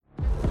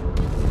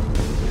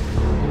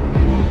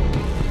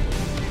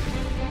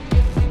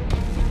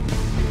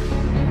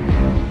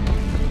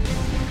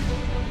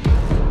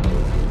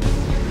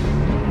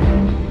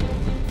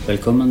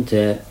Velkommen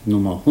til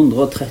nummer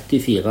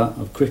 134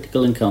 av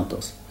Critical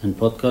Encounters, en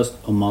podcast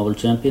om Marvel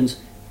Champions,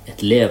 et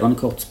levende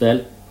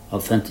kortspill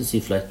av Fantasy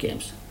Flight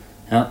Games.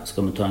 Her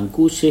skal vi ta en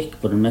god kikk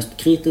på den mest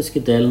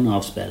kritiske delen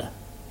av spillet,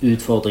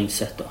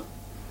 utfordringssetter.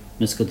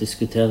 Vi skal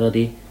diskutere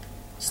de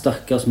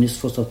stakkars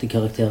misforståtte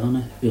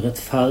karakterene,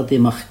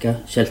 urettferdig marka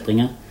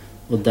kjeltringer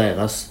og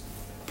deres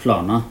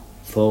planer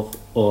for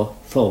å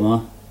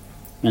forme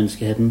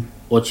menneskeheten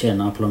og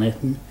tjene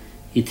planeten,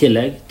 i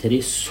tillegg til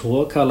de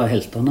såkalte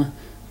heltene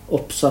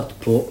oppsatt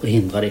på å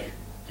hindre de.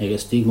 Jeg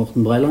Stig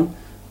Morten Breiland,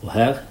 og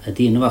her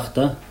dine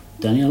verter,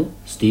 Daniel,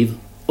 Steve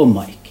og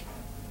Mike.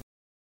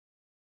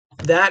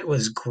 That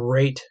was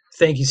great.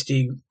 Thank you,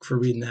 Steve, for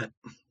reading that.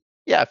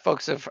 Yeah,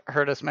 folks have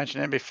heard us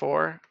mention it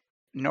before.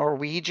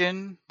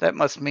 Norwegian, that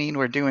must mean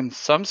we're doing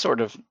some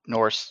sort of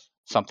Norse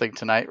something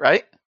tonight,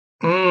 right?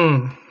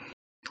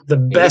 The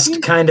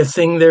best kind of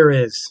thing there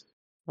is.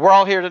 We're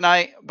all here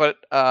tonight, but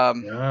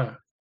Yeah.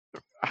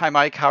 hi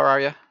Mike, how are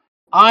you?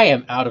 I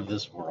am out of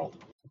this world.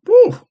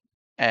 Woo.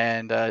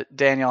 And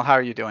Daniel, how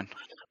are you doing?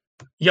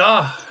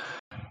 Ja.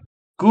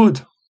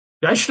 Good.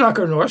 Jeg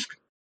snakker norsk.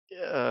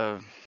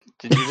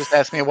 Did you just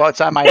ask me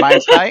what's on my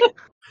mind tonight?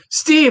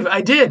 Steve,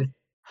 I did.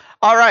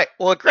 All right,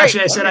 well, great.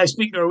 Actually, I said I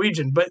speak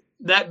Norwegian, but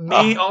that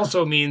may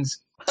also means,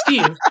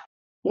 Steve,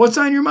 what's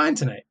on your mind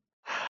tonight?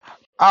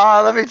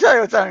 Let me tell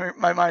you what's on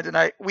my mind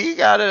tonight. We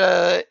got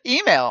an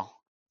email.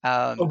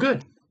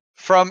 Good.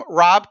 From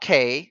Rob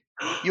K.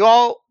 You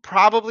all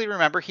probably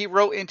remember he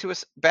wrote into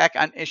us back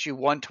on issue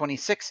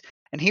 126,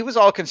 and he was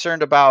all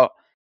concerned about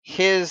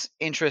his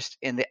interest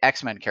in the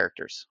X-Men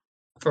characters.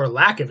 For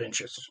lack of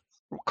interest.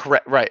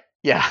 Correct. Right.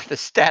 Yeah. The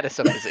status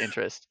of his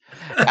interest.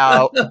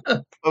 Daniel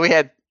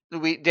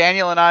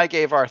and I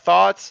gave our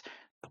thoughts.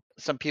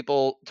 Some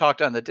people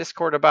talked on the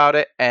Discord about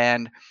it.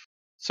 And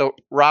so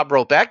Rob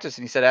wrote back to us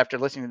and he said, after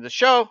listening to the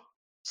show,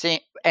 seeing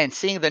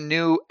the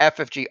new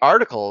FFG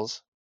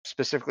articles,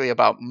 specifically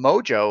about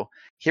Mojo,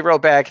 he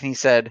wrote back and he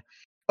said,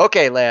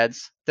 okay,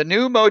 lads, the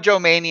new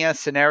Mojo Mania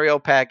scenario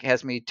pack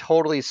has me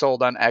totally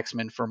sold on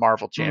X-Men for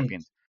Marvel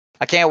Champions.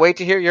 I can't wait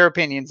to hear your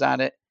opinions on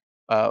it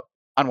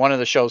on one of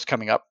the shows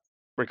coming up.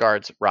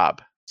 Regards,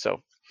 Rob.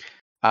 So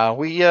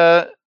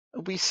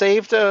we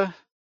saved a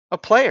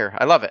player.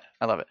 I love it.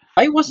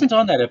 I wasn't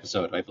on that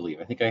episode, I believe.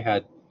 I think I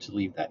had to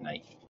leave that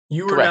night.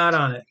 You were Correct. not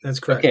on it. That's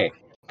correct. Okay.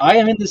 I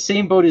am in the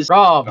same boat as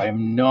Rob. I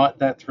am not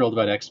that thrilled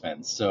about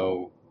X-Men,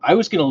 so I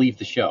was going to leave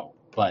the show.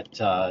 But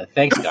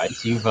thanks,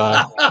 guys. You've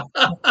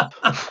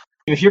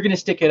if you're going to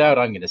stick it out,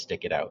 I'm going to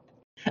stick it out.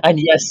 And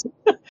yes,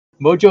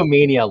 Mojo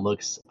Mania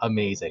looks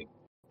amazing.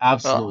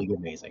 Absolutely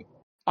amazing.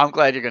 I'm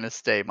glad you're going to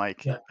stay,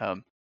 Mike. Yeah.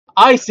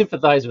 I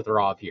sympathize with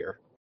Rob here.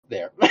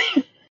 There.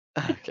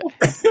 Okay.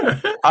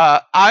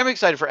 I'm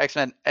excited for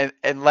X-Men, and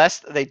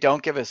unless they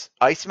don't give us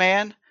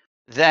Iceman,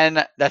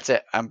 then that's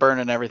it. I'm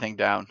burning everything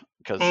down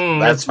because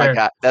that's my fair.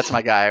 guy. That's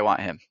my guy. I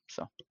want him.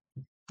 So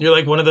You're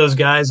like one of those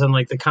guys on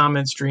like the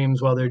comment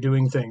streams while they're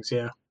doing things,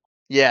 yeah.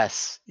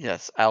 yes,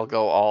 I'll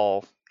go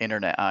all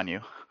internet on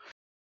you.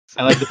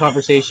 I like the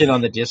conversation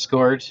on the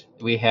Discord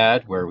we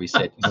had where we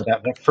said,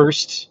 that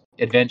first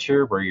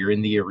adventure where you're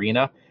in the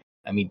arena,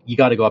 I mean, you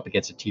got to go up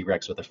against a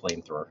T-Rex with a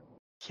flamethrower.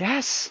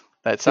 Yes,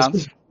 that This sounds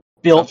was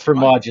built for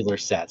fun. modular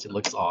sets. It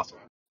looks awesome.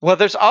 Well,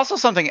 there's also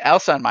something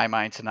else on my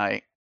mind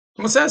tonight.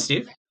 What's that,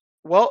 Steve?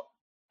 Well,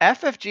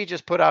 FFG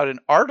just put out an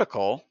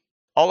article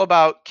all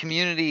about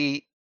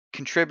community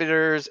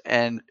contributors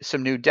and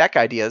some new deck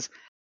ideas.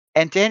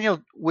 And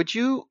Daniel, would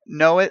you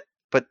know it?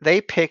 But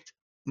they picked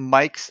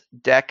Mike's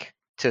deck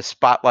to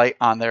spotlight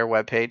on their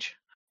webpage.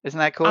 Isn't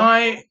that cool?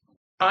 I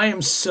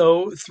am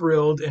so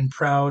thrilled and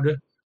proud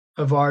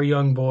of our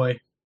young boy.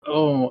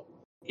 Oh,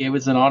 it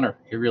was an honor.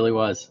 It really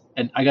was.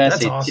 And I got to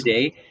That's say, awesome.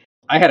 today,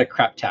 I had a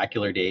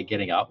craptacular day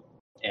getting up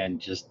and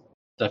just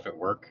stuff at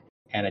work.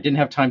 And I didn't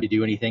have time to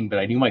do anything, but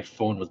I knew my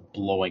phone was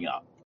blowing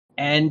up.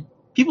 And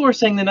people were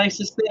saying the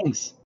nicest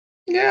things.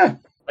 Yeah.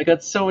 I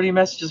got so many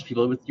messages,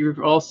 people.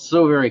 You're all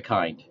so very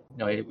kind.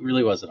 No, it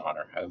really was an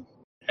honor.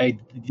 I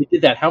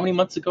did that how many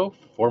months ago?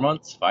 4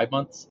 months? 5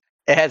 months?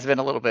 It has been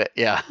a little bit,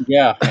 yeah.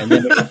 Yeah, and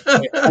then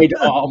I'd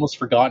almost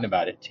forgotten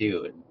about it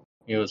too. And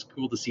it was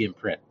cool to see in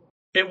print.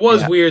 It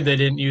was Yeah. weird they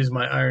didn't use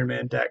my Iron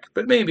Man deck,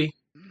 but maybe.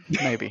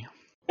 Maybe.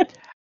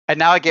 And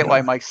now I get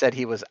why Mike said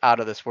he was out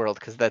of this world,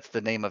 because that's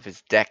the name of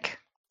his deck.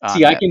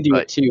 See, I can do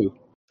it too.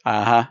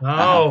 Uh-huh.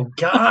 Oh,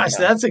 gosh,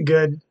 that's a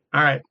good...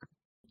 All right.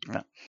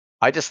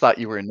 I just thought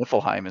you were in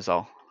Niflheim is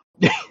all.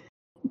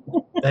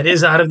 That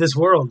is out of this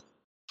world.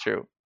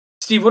 True.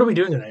 Steve, what are we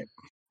doing tonight?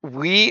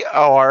 We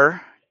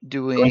are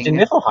Going to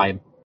doing,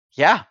 Niflheim.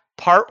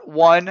 part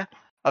 1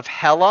 of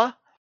Hela,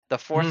 the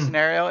fourth Mm.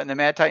 scenario in the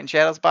Mad Titan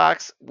Shadows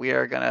box. We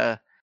are going to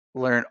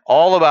learn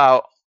all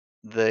about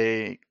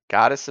the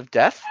goddess of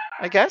death,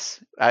 I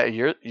guess.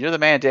 You're the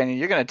man, Daniel.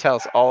 You're going to tell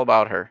us all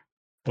about her.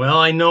 Well,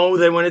 I know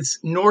that when it's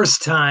Norse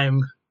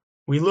time,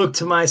 we look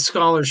to my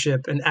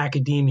scholarship in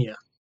academia.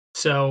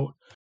 So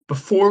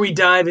before we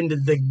dive into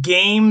the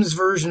game's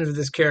version of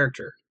this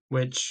character,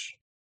 which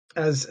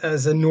as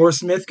a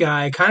Norse myth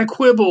guy, I kind of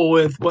quibble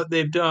with what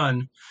they've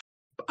done.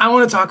 I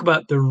want to talk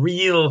about the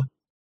real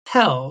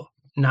Hel,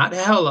 not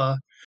Hela,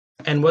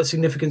 and what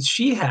significance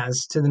she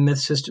has to the myth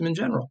system in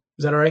general.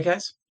 Is that all right,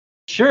 guys?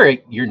 Sure,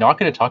 you're not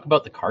going to talk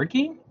about the card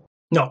game?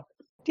 No.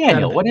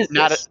 Daniel, what is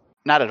this?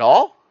 Not at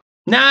all?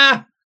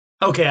 Nah.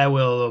 Okay, I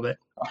will a little bit.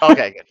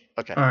 Okay, good.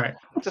 Okay. All right.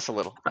 Just a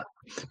little. You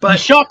But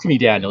shocked me,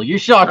 Daniel. You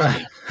shocked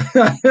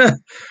me.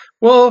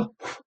 well,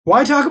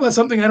 why talk about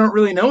something I don't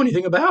really know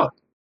anything about?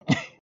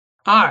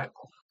 All right.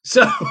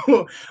 So,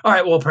 all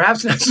right. Well,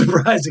 perhaps not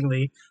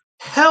surprisingly,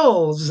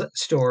 Hel's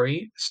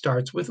story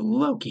starts with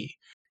Loki,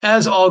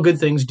 as all good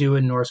things do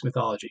in Norse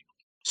mythology.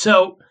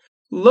 So,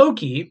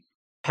 Loki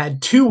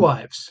had 2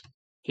 wives.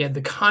 He had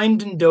the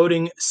kind and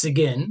doting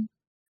Sigyn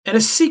and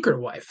a secret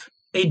wife,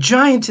 a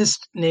giantess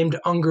named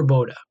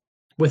Angerboda.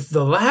 With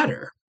the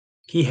latter,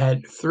 he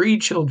had 3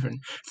 children,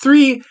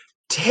 3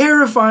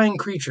 terrifying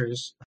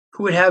creatures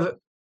who would have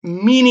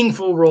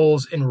meaningful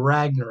roles in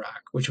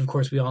Ragnarok, which of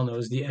course we all know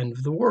is the end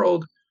of the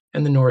world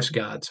and the Norse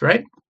gods,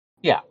 right?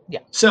 Yeah.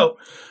 So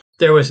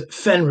there was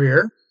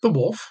Fenrir, the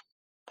wolf,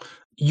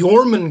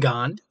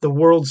 Jormungand, the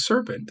world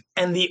serpent,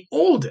 and the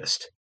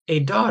oldest, a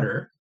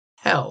daughter,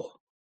 Hel.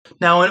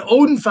 Now, when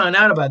Odin found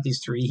out about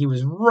these 3, he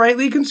was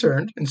rightly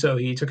concerned, and so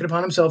he took it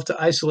upon himself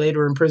to isolate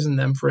or imprison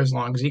them for as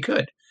long as he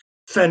could.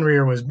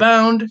 Fenrir was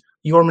bound,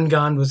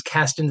 Jormungand was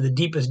cast into the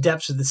deepest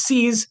depths of the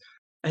seas,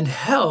 and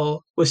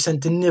Hel was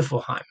sent to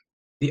Niflheim,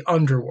 the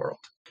underworld.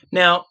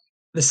 Now,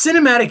 the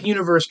cinematic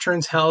universe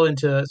turns Hel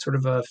into sort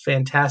of a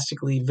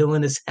fantastically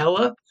villainous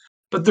Hela,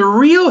 but the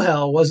real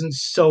Hel wasn't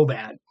so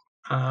bad.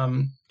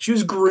 She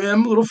was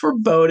grim, a little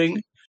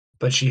foreboding,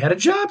 but she had a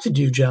job to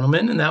do,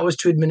 gentlemen, and that was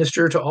to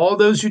administer to all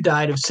those who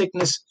died of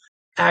sickness,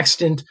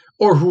 accident,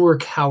 or who were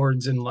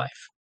cowards in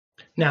life.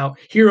 Now,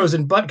 heroes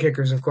and butt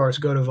kickers, of course,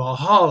 go to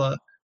Valhalla.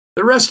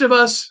 The rest of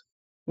us,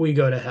 we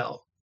go to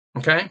Hel.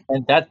 Okay?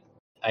 And that,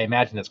 I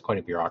imagine that's quite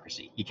a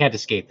bureaucracy. You can't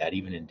escape that,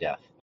 even in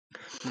death.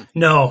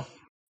 No.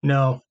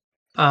 0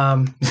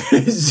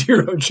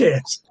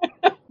 chance.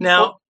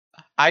 Now,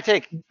 I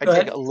take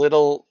a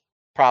little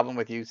problem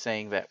with you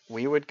saying that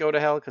we would go to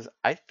Hel because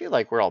I feel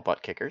like we're all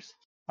butt kickers.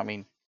 I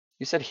mean,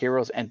 you said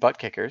heroes and butt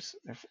kickers.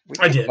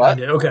 I did.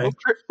 Okay.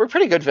 We're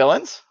pretty good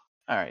villains.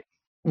 All right.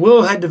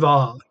 We'll head to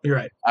Valhalla. You're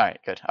right. All right,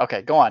 good.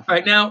 Okay, go on. All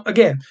right, now,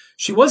 again,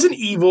 she wasn't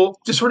evil,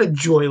 just sort of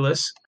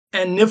joyless,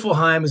 and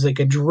Niflheim is like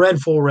a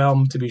dreadful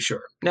realm, to be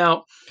sure.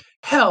 Now,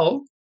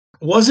 Hel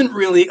wasn't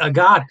really a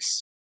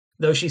goddess,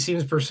 though she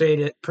seems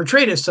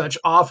portrayed as such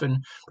often,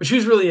 but she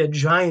was really a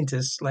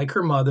giantess like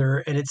her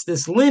mother, and it's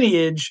this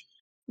lineage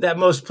that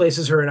most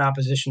places her in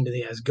opposition to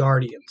the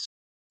Asgardians.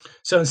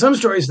 So in some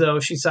stories, though,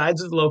 she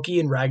sides with Loki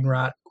in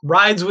Ragnarok,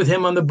 rides with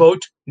him on the boat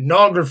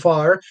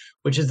Naglfar,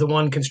 which is the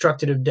one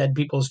constructed of dead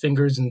people's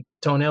fingers and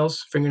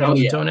toenails, fingernails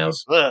and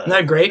toenails. Isn't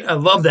that great? I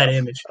love that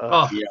image.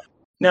 Yeah.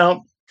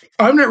 Now,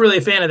 I'm not really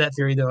a fan of that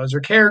theory, though, as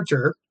her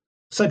character,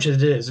 such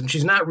as it is, and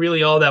she's not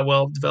really all that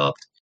well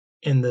developed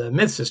in the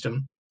myth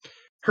system,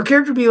 her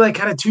character would be like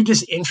kind of too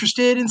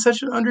disinterested in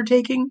such an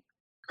undertaking.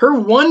 Her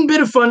one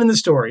bit of fun in the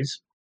stories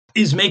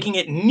is making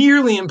it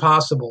nearly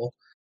impossible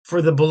for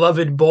the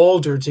beloved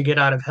Balder to get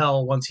out of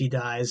Hel once he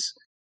dies,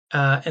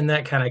 and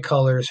that kind of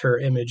colors her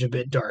image a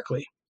bit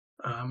darkly.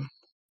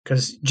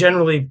 Because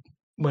generally,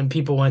 when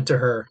people went to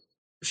her,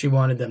 she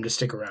wanted them to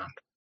stick around.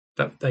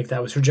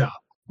 That was her job,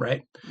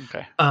 right?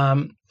 Okay.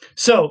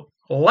 So,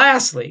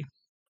 lastly,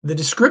 the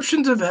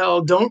descriptions of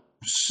Hel don't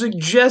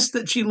suggest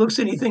that she looks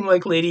anything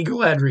like Lady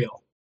Galadriel.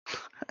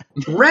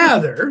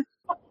 Rather,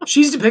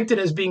 she's depicted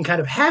as being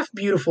kind of half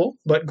beautiful,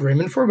 but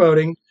grim and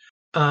foreboding,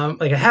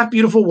 like a half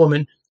beautiful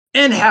woman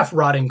and half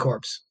rotting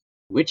corpse.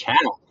 Which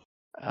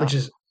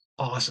is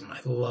awesome. I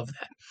love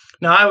that.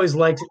 Now, I always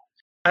liked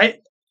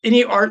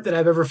any art that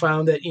I've ever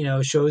found that,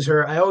 shows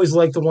her, I always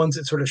like the ones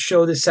that sort of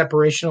show this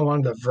separation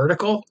along the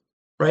vertical,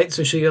 right?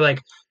 So she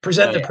like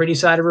present the pretty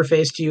side of her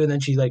face to you, and then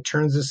she like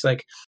turns this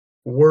like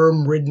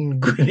worm-ridden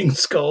grinning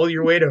skull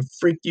your way to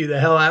freak you the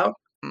hell out.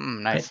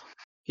 Nice. Right?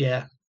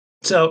 Yeah.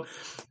 So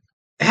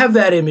have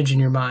that image in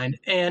your mind.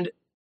 And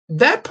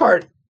that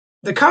part,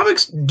 the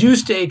comics do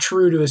stay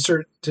true to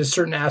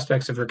certain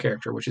aspects of her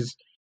character, which is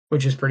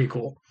pretty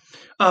cool.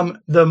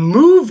 The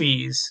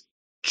movies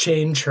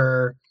change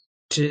her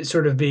to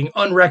sort of being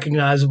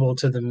unrecognizable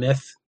to the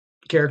myth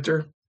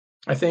character,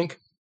 I think.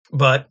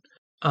 But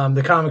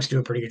the comics do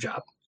a pretty good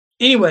job.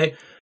 Anyway,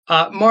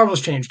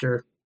 Marvel's changed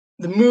her.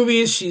 The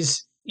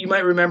movies, you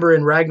might remember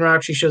in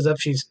Ragnarok, she shows up,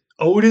 she's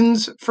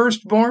Odin's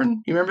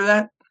firstborn. You remember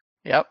that?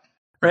 Yep.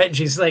 Right? And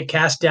she's like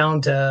cast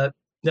down to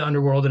the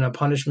underworld in a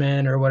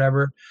punishment or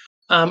whatever.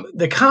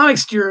 The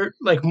comics steer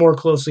like more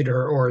closely to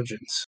her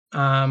origins.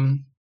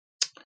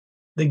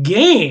 The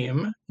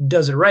game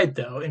does it right,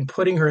 though, in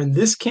putting her in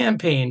this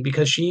campaign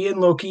because she and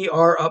Loki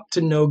are up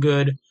to no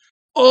good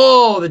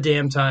all the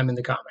damn time in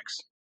the comics.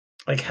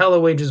 Like Hela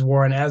wages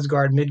war on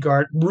Asgard,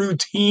 Midgard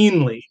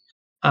routinely.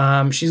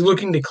 She's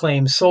looking to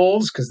claim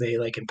souls because they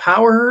like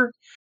empower her.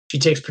 She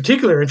takes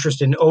particular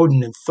interest in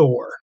Odin and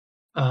Thor.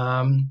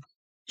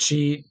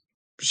 She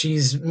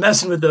she's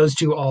messing with those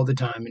two all the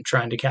time and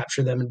trying to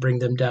capture them and bring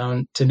them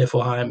down to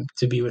Niflheim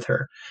to be with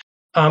her.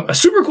 A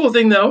super cool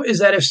thing, though, is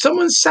that if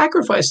someone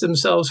sacrificed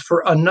themselves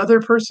for another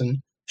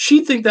person,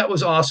 she'd think that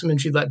was awesome and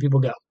she'd let people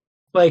go.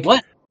 Like,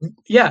 What?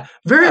 Yeah,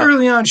 very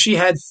early on, she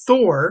had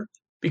Thor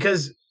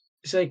because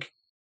it's like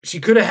she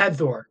could have had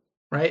Thor,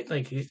 right?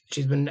 Like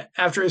she's been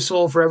after his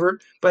soul forever,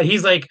 but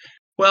he's like,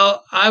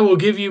 well, I will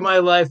give you my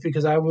life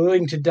because I'm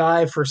willing to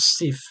die for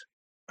Sif.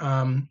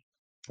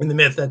 In the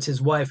myth, that's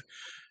his wife.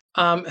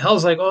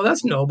 Hell's like, oh,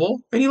 that's noble,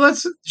 and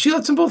she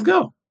lets them both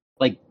go.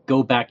 Like,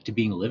 go back to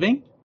being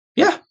living?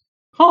 Yeah.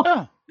 Huh.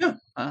 Oh. Yeah.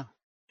 Oh.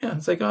 Yeah,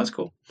 it's like, oh, that's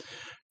cool.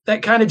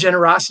 That kind of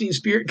generosity of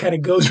spirit kind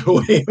of goes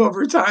away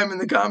over time in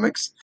the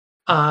comics.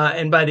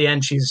 And by the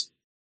end, she's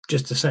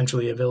just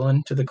essentially a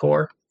villain to the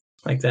core.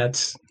 Like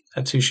that's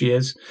who she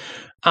is.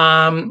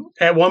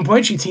 At one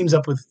point, she teams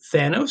up with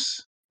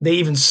Thanos. They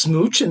even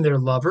smooch and they're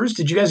lovers.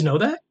 Did you guys know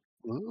that?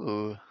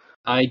 Ooh.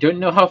 I don't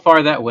know how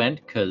far that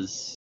went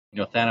because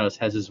Thanos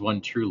has his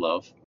one true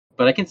love,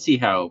 but I can see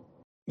how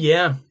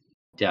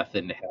death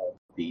and hell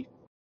would be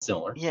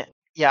similar. Yeah.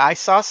 I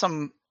saw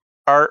some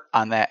art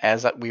on that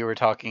as we were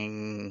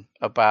talking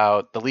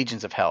about the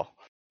Legions of Hell.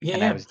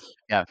 Yeah.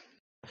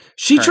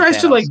 She tries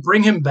to like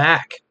bring him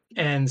back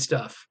and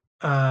stuff.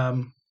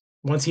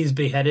 Once he's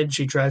beheaded,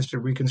 she tries to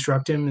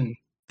reconstruct him and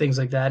things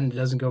like that, and it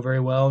doesn't go very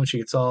well. And she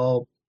gets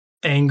all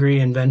angry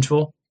and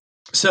vengeful.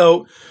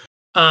 So,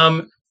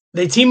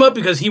 they team up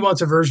because he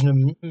wants a version of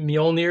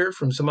Mjolnir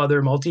from some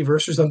other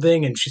multiverse or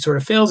something, and she sort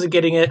of fails at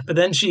getting it. But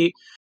then she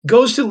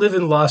goes to live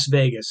in Las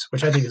Vegas,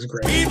 which I think is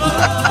great. Viva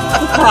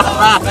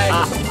Las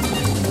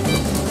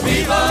Vegas!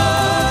 Viva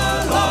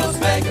Las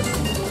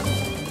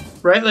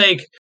Vegas! Right,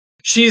 like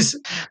she's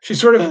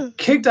sort of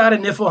kicked out of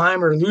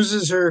Niflheim or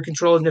loses her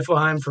control of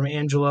Niflheim from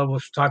Angela.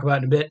 We'll talk about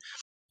it in a bit,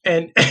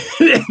 and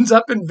ends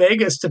up in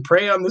Vegas to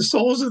prey on the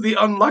souls of the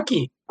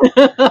unlucky.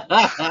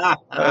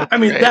 I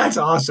mean, that's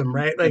awesome,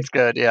 right? Like, it's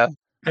good, yeah.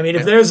 I mean,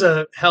 if there's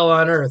a hell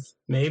on earth,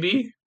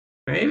 maybe.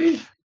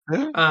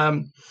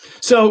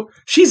 So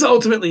she's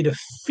ultimately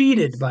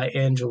defeated by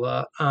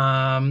Angela,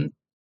 and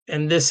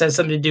this has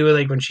something to do with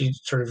like when she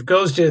sort of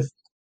goes to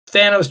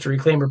Thanos to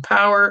reclaim her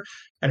power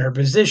and her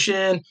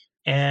position,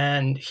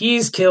 and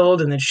he's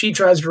killed, and then she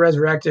tries to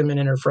resurrect him, and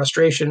in her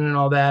frustration and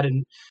all that,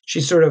 and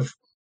she's sort of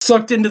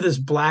sucked into this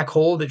black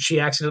hole that she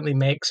accidentally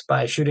makes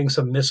by shooting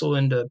some missile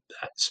into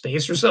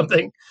space or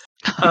something.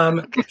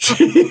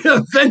 She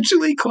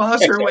eventually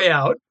claws her way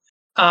out.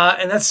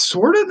 And that's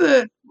sort of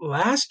the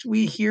last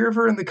we hear of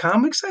her in the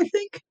comics, I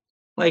think.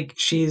 Like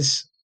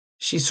she's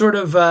sort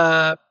of,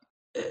 her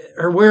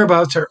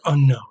whereabouts are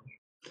unknown.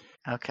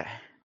 Okay.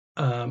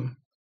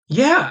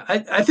 Yeah,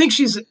 I think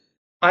she's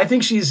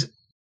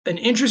an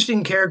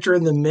interesting character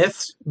in the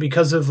myths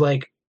because of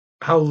like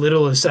how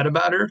little is said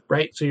about her,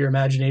 right? So your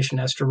imagination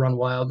has to run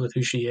wild with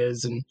who she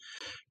is. And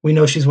we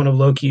know she's one of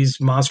Loki's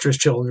monstrous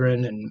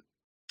children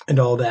and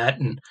all that.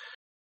 And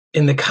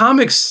in the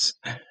comics,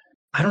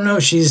 I don't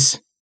know, she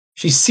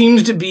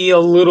seems to be a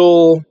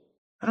little,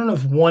 I don't know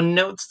if one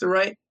note's the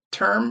right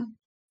term.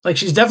 Like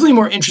she's definitely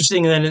more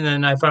interesting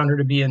than I found her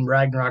to be in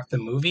Ragnarok the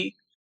movie.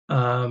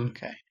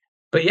 Okay.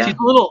 But yeah. She's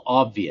a little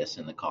obvious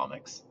in the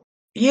comics.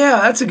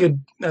 Yeah,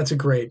 that's a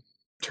great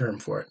term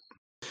for it.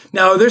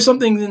 Now, there's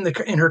something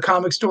in her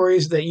comic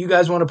stories that you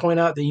guys want to point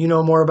out that you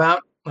know more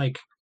about? Like,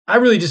 I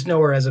really just know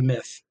her as a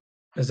myth,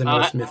 as a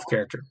Norse myth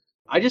character.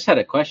 I just had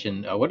a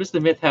question. What does the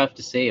myth have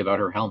to say about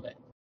her helmet?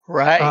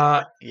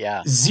 Right.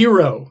 Yeah.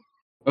 0.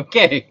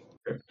 Okay.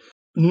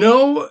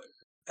 No,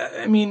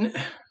 I mean...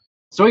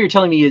 So what you're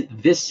telling me is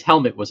this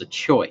helmet was a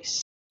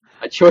choice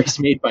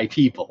made by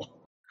people.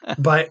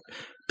 But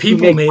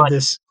people made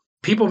this.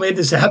 People made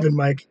this happen,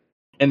 Mike.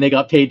 And they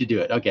got paid to do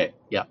it. Okay,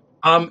 yeah.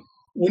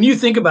 When you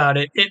think about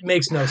it, it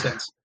makes no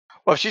sense.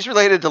 Well, if she's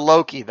related to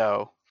Loki,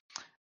 though,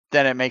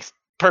 then it makes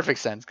perfect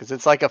sense because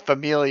it's like a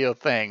familial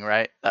thing,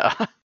 right?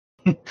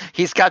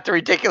 He's got the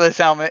ridiculous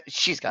helmet.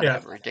 She's got to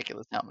have a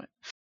ridiculous helmet.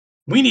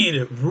 We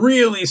need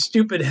really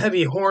stupid,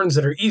 heavy horns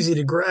that are easy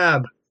to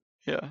grab.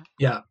 Yeah.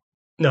 Yeah.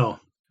 No.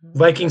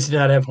 Vikings do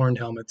not have horned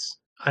helmets.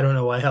 I don't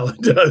know why Hela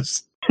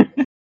does.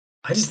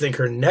 I just think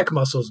her neck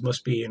muscles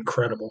must be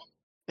incredible.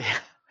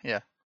 Yeah.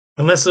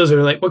 Unless those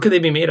are like, what could they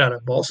be made out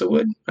of? Balsa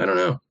wood? I don't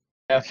know.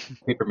 Yeah,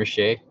 paper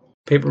mache.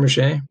 Paper mache.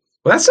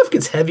 Well, that stuff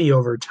gets heavy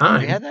over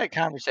time. We had that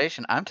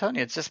conversation. I'm telling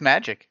you, it's just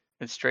magic.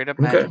 It's straight up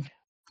magic. Okay.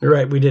 You're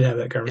right. We did have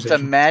that conversation.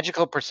 It's a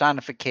magical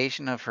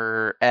personification of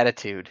her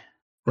attitude.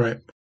 Right.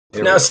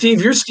 Now,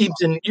 Steve, you're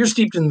steeped in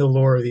the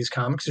lore of these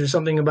comics. Is there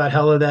something about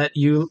Hela that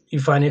you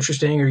find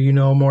interesting or you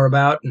know more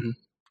about and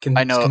can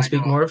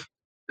speak more of?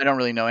 I don't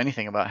really know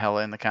anything about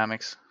Hela in the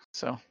comics,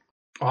 so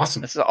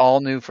awesome. This is all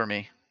new for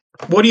me.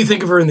 What do you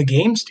think of her in the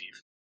game,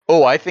 Steve?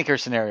 Oh, I think her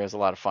scenario is a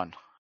lot of fun.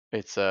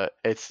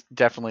 It's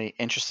definitely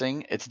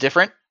interesting. It's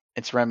different.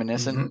 It's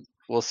reminiscent,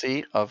 we'll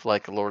see, of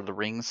like a Lord of the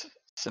Rings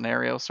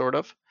scenario, sort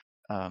of.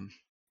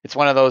 It's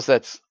one of those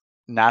that's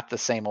not the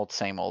same old,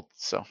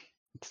 so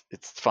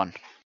it's fun.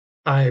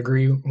 I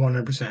agree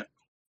 100%.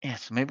 Yeah,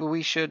 so maybe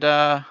we should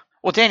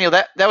Well, Daniel,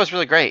 that was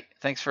really great.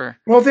 Thanks for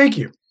Well, thank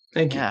you.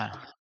 Thank you.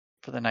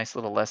 for the nice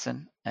little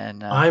lesson.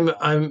 And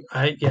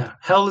Yeah.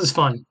 Hell is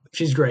fun.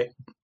 She's great.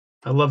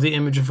 I love the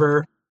image of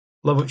her.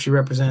 Love what she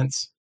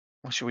represents.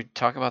 well, should we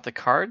talk about the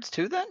cards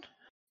too then?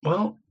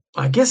 Well,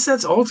 I guess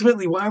that's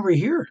ultimately why we're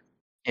here.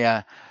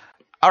 Yeah.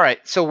 All right.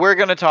 So we're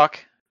going to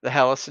talk the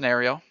Hela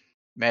scenario,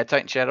 Mad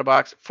Titan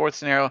Shadowbox, 4th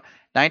scenario,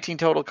 19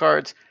 total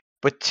cards.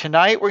 But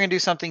tonight we're going to do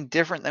something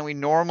different than we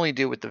normally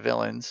do with the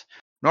villains.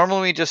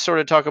 Normally we just sort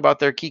of talk about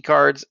their key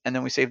cards and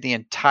then we save the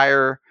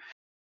entire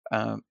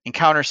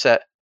encounter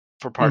set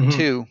for part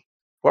 2.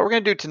 What we're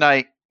going to do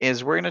tonight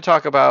is we're going to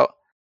talk about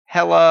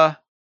Hela,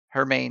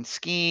 her main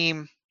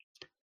scheme,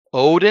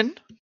 Odin,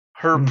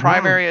 her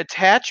primary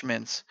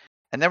attachments,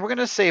 and then we're going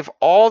to save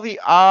all the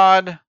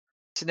odd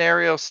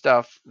scenario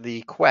stuff,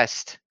 the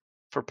quest,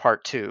 for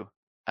part 2.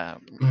 A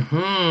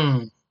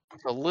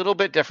little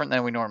bit different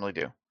than we normally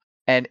do.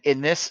 And in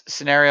this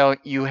scenario,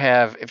 you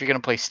have, if you're going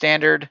to play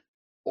standard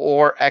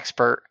or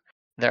expert,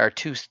 there are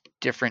 2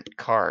 different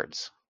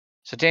cards.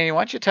 So Danny, why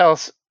don't you tell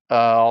us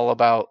all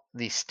about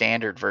the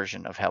standard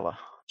version of Hela?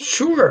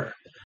 Sure.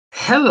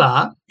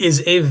 Hela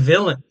is a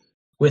villain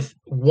with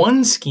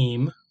 1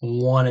 scheme,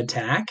 1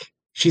 attack.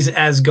 She's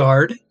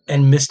Asgard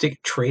and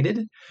Mystic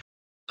traded.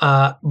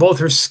 Both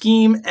her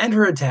scheme and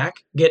her attack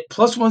get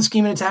 +1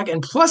 scheme and attack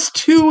and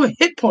 +2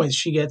 hit points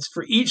she gets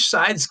for each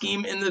side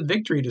scheme in the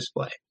victory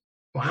display.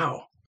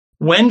 Wow.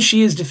 When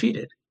she is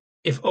defeated,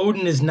 if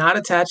Odin is not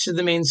attached to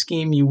the main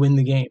scheme, you win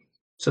the game.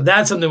 So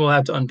that's something we'll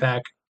have to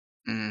unpack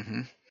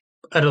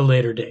at a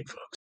later date,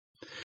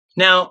 folks.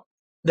 Now,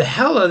 the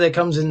Hela that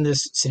comes in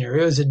this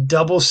scenario is a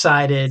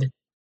double-sided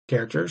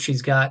character.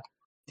 She's got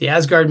the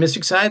Asgard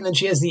Mystic side, and then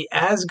she has the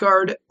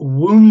Asgard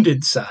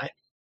Wounded side.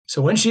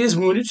 So when she is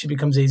wounded, she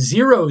becomes a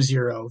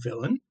 0/0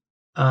 villain.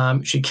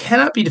 She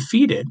cannot be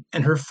defeated,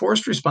 and her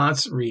forced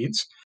response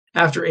reads,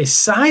 after a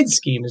side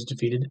scheme is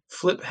defeated,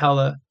 flip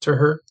Hela to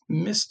her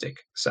Mystic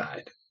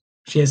side.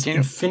 She has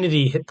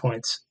infinity hit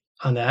points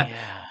on that,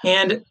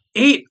 and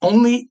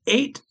only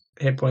 8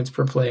 hit points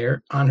per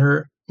player on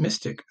her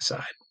Mystic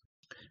side.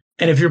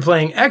 And if you're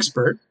playing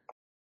expert,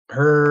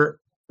 her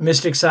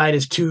Mystic side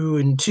is 2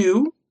 and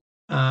 2.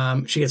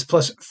 She gets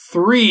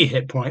 +3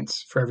 hit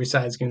points for every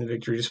side scheme in the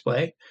victory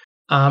display.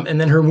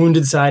 And then her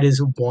wounded side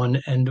is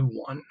 1 and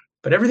 1.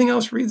 But everything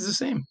else reads the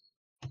same.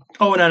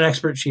 Oh, and on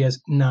expert, she has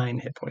 9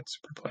 hit points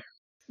per player.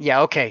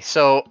 Yeah, okay.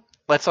 So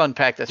let's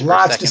unpack this for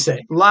Lots a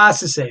second. Lots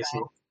to say,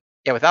 Steve.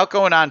 Yeah, without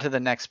going on to the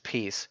next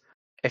piece,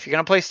 if you're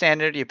going to play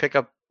standard, you pick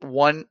up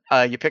A1,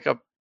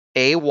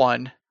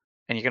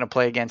 and you're going to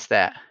play against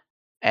that.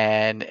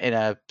 And in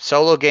a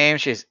solo game,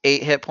 she has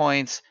 8 hit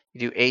points.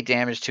 You do 8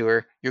 damage to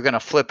her. You're going to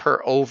flip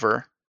her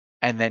over,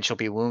 and then she'll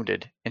be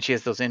wounded. And she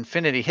has those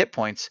infinity hit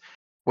points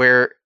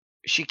where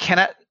she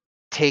cannot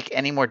take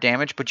any more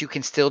damage, but you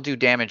can still do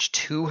damage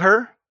to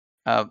her,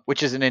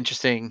 which is an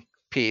interesting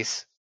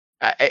piece.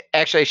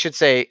 I should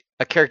say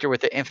a character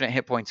with the infinite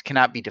hit points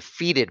cannot be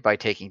defeated by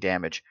taking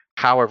damage.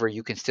 However,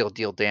 you can still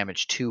deal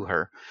damage to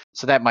her.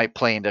 So that might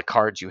play into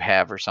cards you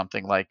have or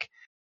something like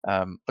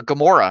a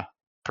Gamora,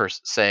 per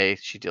se.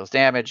 She deals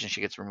damage and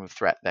she gets removed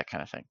threat, that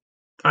kind of thing.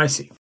 I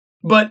see.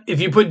 But if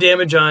you put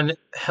damage on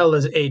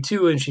Hela's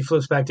A2 and she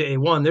flips back to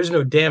A1, there's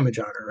no damage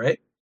on her, right?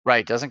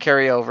 Right, doesn't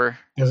carry over.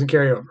 Doesn't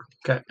carry over.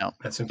 Okay, no,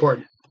 that's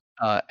important.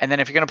 And then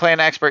if you're going to play an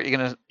expert,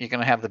 you're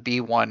gonna have the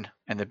B1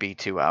 and the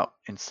B2 out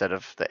instead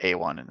of the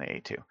A1 and the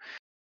A2.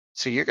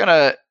 So you're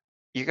gonna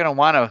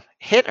want to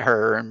hit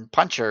her and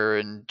punch her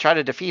and try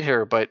to defeat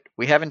her, but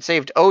we haven't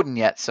saved Odin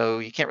yet, so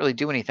you can't really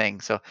do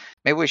anything. So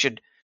maybe we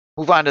should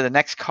move on to the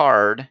next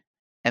card,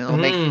 and it'll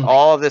make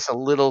all of this a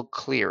little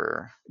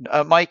clearer.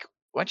 Mike,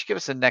 why don't you give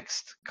us the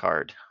next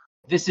card?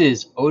 This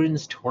is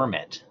Odin's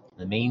Torment,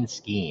 the main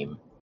scheme.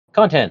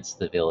 Contents: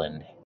 the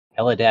villain,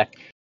 Hela deck,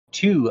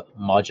 2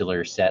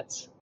 modular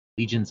sets,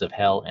 Legions of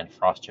Hell and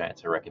Frost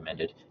Giants are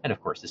recommended, and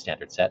of course the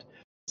standard set.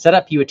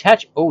 Setup: you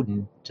attach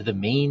Odin to the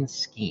main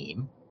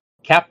scheme,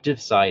 captive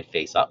side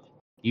face up.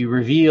 You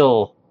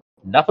reveal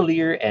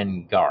Napalir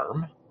and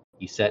Garm.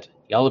 You set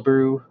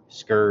Yalabru,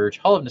 Scourge,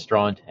 Hall of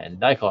Nastrond, and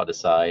Nightclaw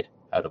aside,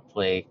 out of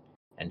play,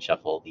 and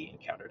shuffle the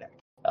encounter deck.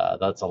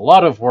 That's a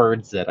lot of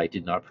words that I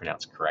did not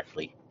pronounce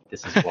correctly.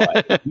 This is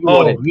why you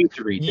wanted me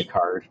to read the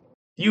card.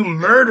 You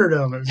murdered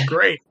him. It was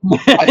great.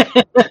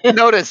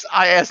 Notice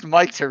I asked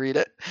Mike to read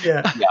it.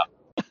 Yeah.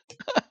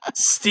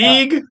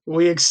 Stieg,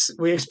 we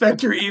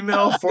expect your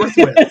email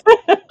forthwith.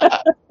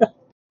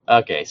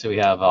 Okay, so we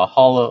have a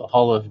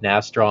Hall of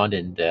Nastrond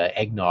and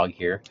Eggnog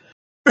here.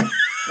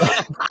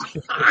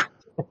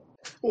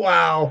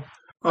 Wow.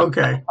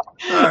 Okay.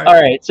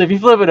 All right. So if you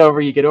flip it over,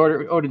 you get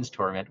Odin's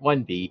Torment,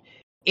 1B.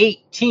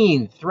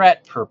 18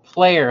 threat per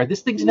player.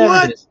 This thing's never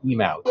going to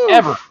scheme out.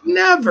 Ever.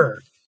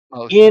 Never.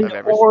 In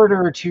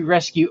order to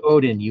rescue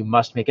Odin, you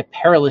must make a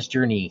perilous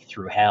journey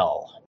through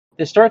hell.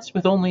 This starts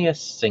with only a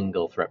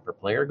single threat per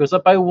player. It goes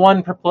up by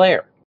 1 per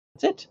player.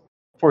 That's it.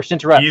 Forced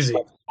interrupt. Easy.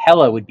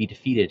 Hela would be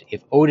defeated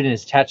if Odin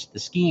is attached to the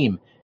scheme.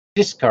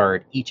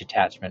 Discard each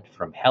attachment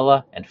from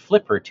Hela and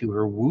flip her to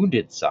her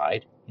wounded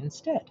side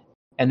instead.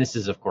 And this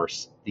is, of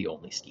course, the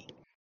only scheme.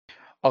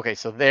 Okay,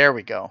 so there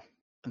we go.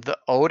 The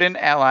Odin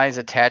ally is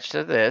attached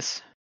to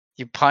this.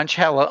 You punch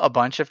Hela a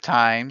bunch of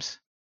times.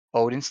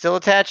 Odin's still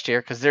attached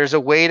here because there's a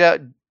way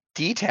to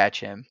detach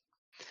him.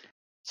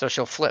 So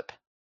she'll flip.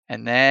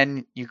 And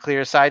then you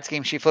clear a side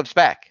scheme, she flips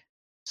back.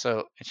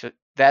 So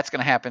that's going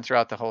to happen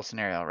throughout the whole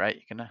scenario,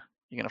 right? You're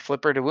gonna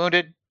flip her to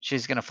wounded.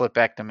 She's going to flip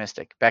back to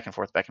Mystic. Back and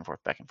forth, back and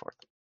forth, back and forth.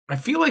 I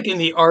feel like in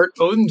the art,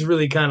 Odin's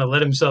really kind of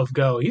let himself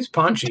go. He's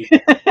punchy.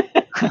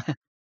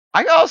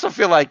 I also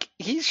feel like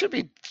he should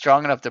be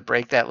strong enough to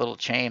break that little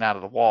chain out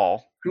of the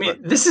wall. I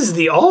mean, this is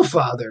the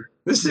Allfather.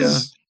 This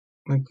is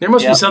like, there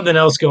must be something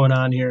else going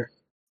on here.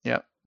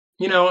 Yep.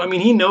 You know, I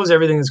mean, he knows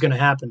everything that's going to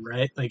happen,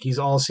 right? Like he's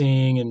all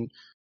seeing, and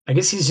I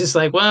guess he's just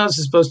like, well, this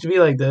is supposed to be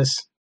like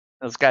this.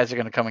 Those guys are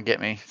going to come and get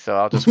me, so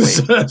I'll just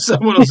wait.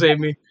 Someone will save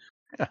me.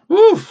 Yeah.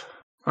 Woof.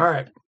 All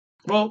right.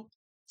 Well,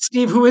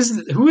 Steve, who is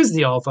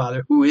the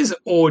Allfather? Who is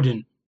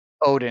Odin?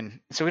 Odin.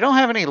 So we don't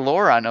have any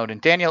lore on Odin.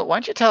 Daniel, why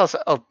don't you tell us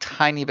a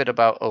tiny bit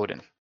about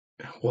Odin?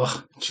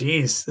 Well,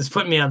 geez, this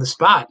put me on the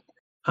spot.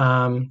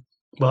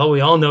 Well, we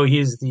all know he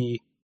is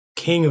the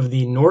king of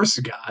the Norse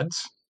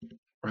gods,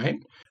 right?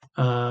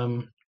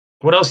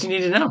 What else do you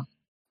need to know?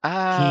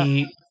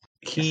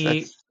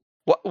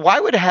 Why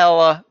would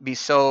Hela be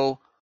so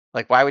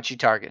like? Why would she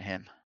target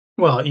him?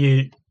 Well,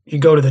 you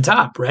go to the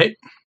top, right?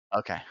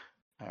 Okay,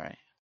 all right.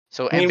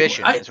 So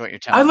ambition is what you're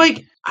telling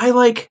me. I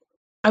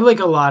like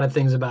a lot of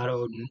things about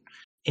Odin,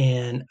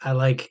 and I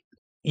like,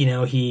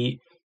 he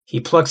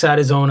plucks out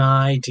his own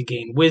eye to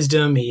gain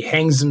wisdom. He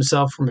hangs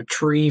himself from a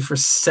tree for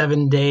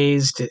 7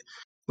 days to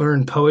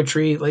learn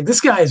poetry. Like, this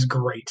guy is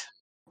great.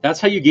 That's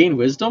how you gain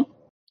wisdom?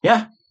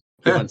 Yeah.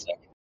 Give 1 second.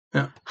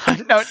 Yeah.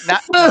 No,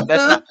 that's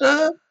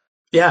not.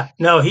 Yeah.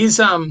 No, he's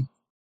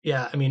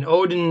yeah, I mean,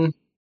 Odin,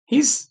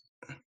 he's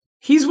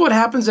what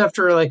happens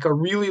after like a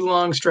really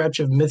long stretch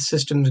of myth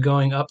systems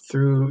going up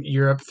through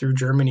Europe, through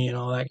Germany and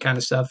all that kind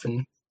of stuff,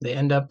 and they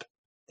end up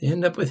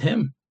with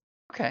him.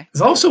 Okay.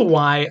 It's also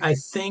why I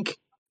think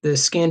the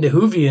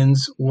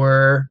Scandinavians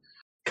were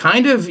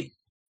kind of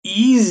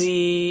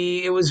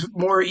easy. It was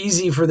more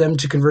easy for them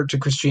to convert to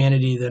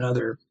Christianity than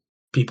other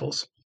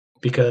peoples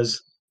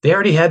because they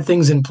already had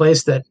things in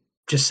place that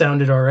just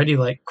sounded already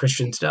like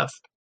Christian stuff.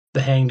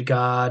 The hanged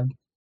god,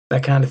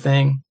 that kind of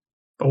thing.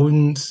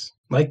 Odin's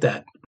like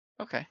that.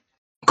 Okay.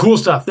 Cool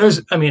stuff.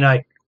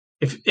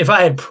 If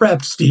I had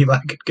prepped, Steve, I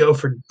could go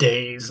for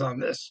days on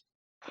this.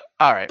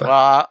 All right.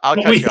 Well, I'll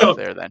cut you off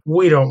there then.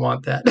 We don't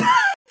want that.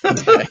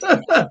 Okay.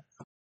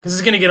 This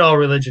is going to get all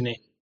religion-y.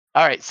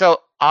 All right. So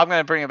I'm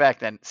going to bring it back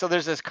then. So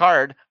there's this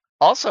card,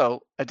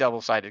 also a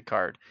double-sided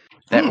card,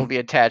 that will be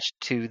attached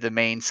to the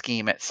main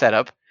scheme at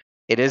setup.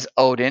 It is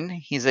Odin.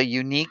 He's a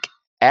unique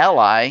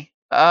ally.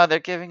 They're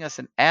giving us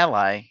an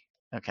ally.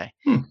 Okay.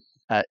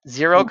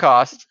 0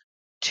 cost,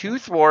 2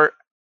 thwart,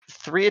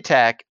 3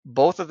 attack.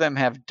 Both of them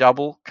have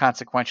double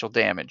consequential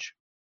damage.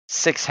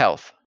 6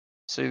 health.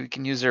 So you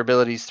can use their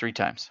abilities 3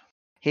 times.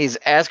 He's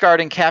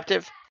Asgardian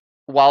captive.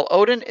 While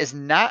Odin is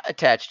not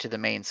attached to the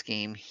main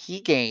scheme,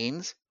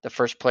 the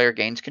first player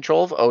gains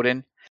control of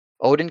Odin.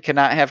 Odin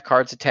cannot have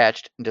cards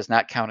attached and does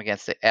not count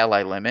against the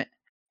ally limit.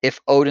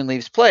 If Odin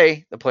leaves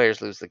play, the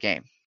players lose the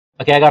game.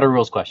 Okay, I got a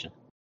rules question.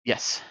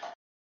 Yes.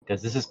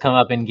 Because this has come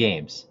up in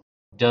games.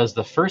 Does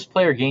the first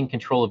player gain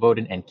control of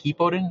Odin and keep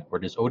Odin, or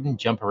does Odin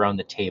jump around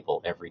the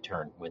table every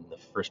turn when the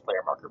first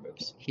player marker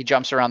moves? He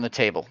jumps around the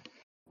table.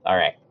 All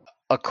right.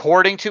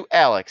 According to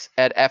Alex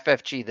at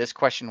FFG, this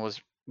question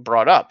was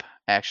brought up,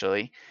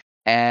 actually.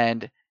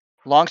 And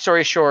long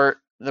story short,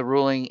 the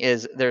ruling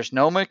is there's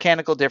no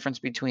mechanical difference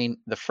between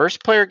the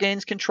first player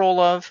gains control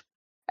of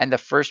and the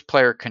first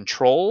player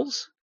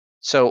controls.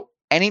 So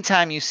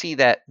anytime you see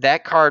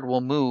that card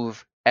will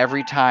move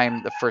every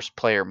time the first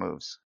player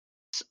moves.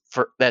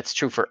 That's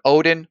true for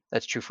Odin.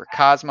 That's true for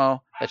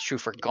Cosmo. That's true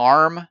for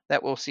Garm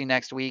that we'll see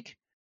next week.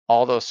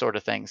 All those sort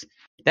of things.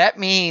 That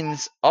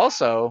means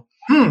also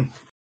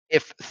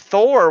if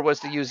Thor was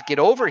to use Get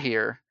Over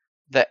Here,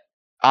 that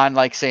on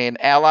like say an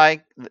ally,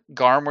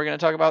 Garm we're going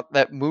to talk about,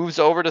 that moves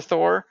over to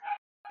Thor,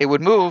 it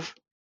would move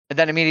and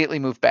then immediately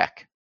move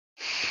back.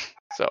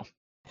 So.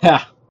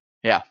 Yeah.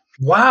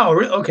 Wow.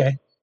 Okay.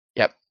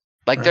 Yep.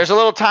 Like there's a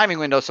little timing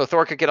window so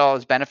Thor could get all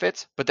his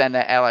benefits, but then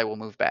the ally will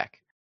move back.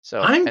 So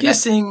I'm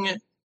guessing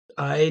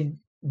I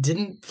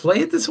didn't play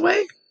it this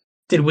way.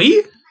 Did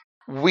we?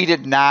 We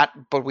did not,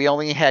 but we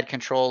only had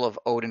control of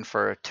Odin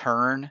for a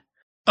turn.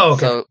 Oh,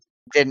 okay. So it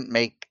didn't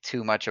make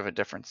too much of a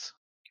difference.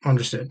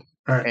 Understood.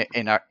 All right.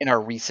 In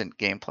our recent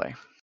gameplay.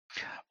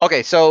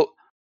 Okay, so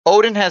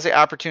Odin has the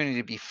opportunity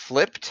to be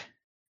flipped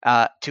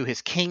to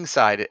his king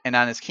side, and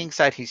on his king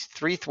side, he's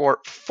 3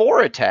 thwart,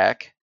 4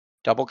 attack,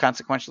 double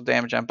consequential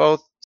damage on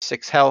both,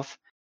 6 health.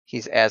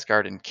 He's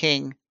Asgardian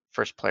king.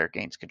 First player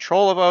gains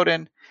control of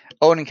Odin.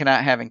 Odin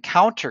cannot have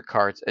encounter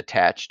cards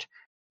attached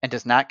and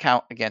does not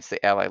count against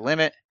the ally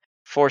limit.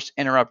 Force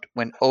interrupt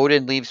when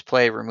Odin leaves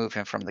play, remove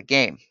him from the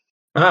game.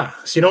 So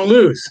you don't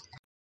lose.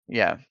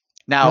 Yeah.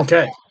 Now,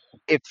 okay.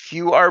 If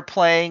you are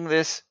playing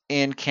this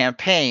in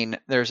campaign,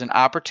 there's an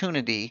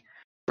opportunity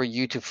for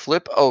you to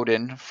flip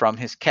Odin from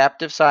his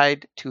captive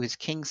side to his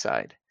king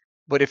side.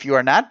 But if you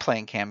are not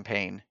playing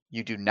campaign,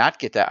 you do not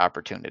get that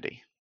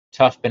opportunity.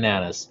 Tough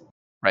bananas.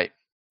 Right.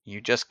 You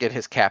just get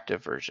his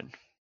captive version.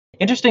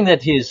 Interesting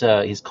that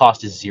his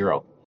cost is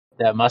 0.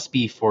 That must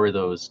be for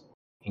those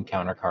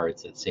encounter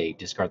cards that say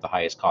discard the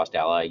highest cost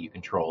ally you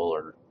control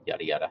or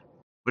yada yada.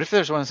 What if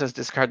there's one that says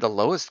discard the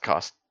lowest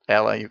cost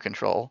ally you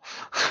control?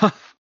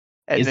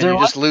 And Is then there you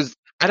one? just lose.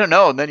 I don't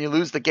know. And then you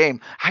lose the game.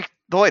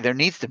 Boy, there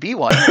needs to be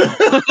one.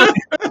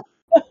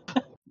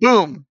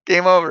 Boom.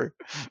 Game over.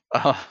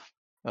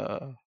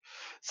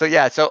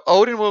 So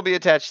Odin will be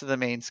attached to the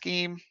main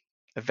scheme.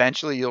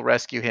 Eventually you'll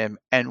rescue him.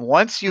 And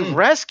once you've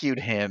rescued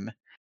him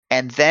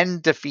and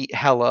then defeat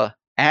Hela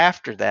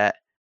after that,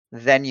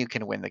 then you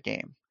can win the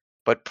game.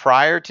 But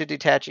prior to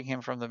detaching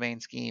him from the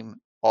main scheme,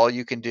 all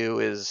you can do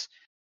is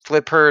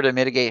flip her to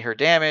mitigate her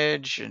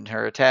damage and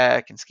her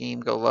attack and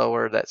scheme go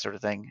lower, that sort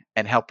of thing,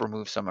 and help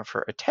remove some of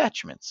her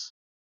attachments.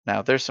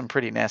 Now, there's some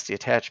pretty nasty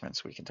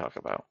attachments we can talk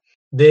about.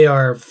 They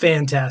are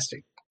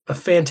fantastic. A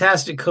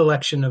fantastic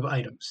collection of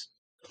items.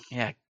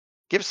 Yeah.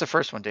 Give us the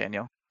first one,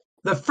 Daniel.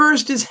 The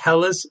first is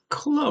Hela's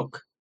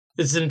Cloak.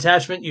 This is an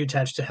attachment you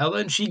attach to Hela,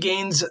 and she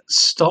gains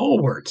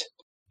Stalwart.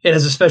 It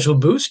has a special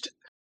boost.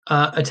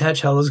 Attach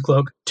Hela's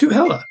Cloak to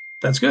Hela.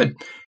 That's good.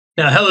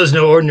 Now, Hela's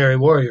no ordinary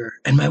warrior,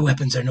 and my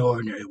weapons are no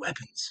ordinary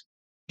weapons.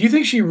 Do you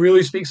think she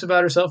really speaks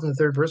about herself in the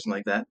third person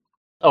like that?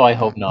 Oh, I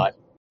hope not.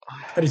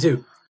 I do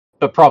too.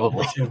 But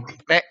probably.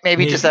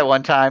 Maybe just that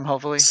one time,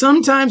 hopefully.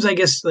 Sometimes, I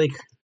guess, like,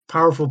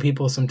 powerful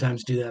people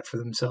sometimes do that for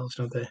themselves,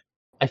 don't they?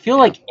 I feel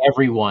like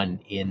everyone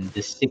in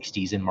the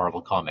 60s in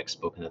Marvel Comics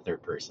spoke in the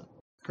third person.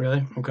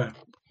 Really? Okay.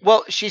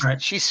 Well, she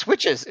Right.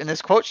 switches in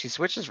this quote. She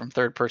switches from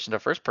third person to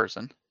first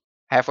person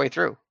halfway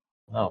through.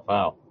 Oh,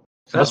 wow.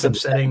 So that's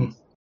upsetting.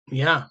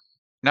 Yeah.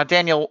 Now,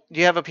 Daniel, do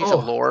you have a piece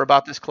of Oh. lore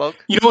about this cloak?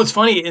 You know what's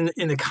funny?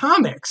 In the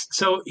comics,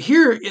 so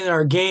here in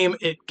our game,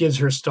 it gives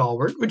her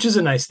Stalwart, which is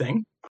a nice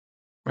thing,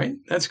 right?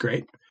 That's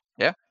great.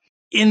 Yeah.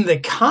 In the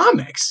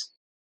comics,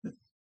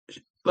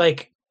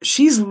 like,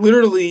 she's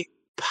literally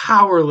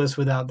powerless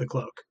without the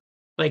cloak.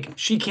 Like,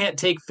 she can't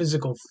take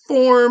physical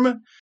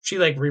form. She,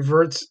 like,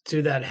 reverts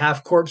to that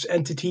half-corpse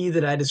entity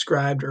that I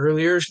described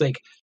earlier.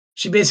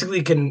 She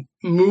basically can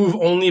move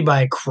only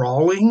by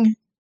crawling.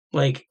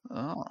 Like,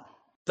 Oh.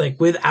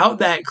 without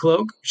that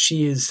cloak,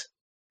 she's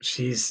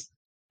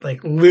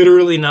like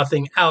literally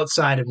nothing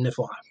outside of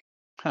Niflheim.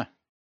 Huh.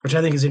 Which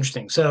I think is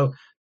interesting. So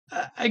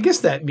I guess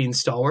that means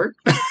Stalwart.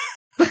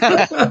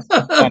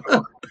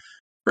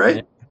 Right?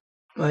 Yeah.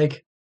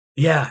 Like,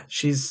 yeah,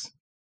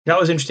 that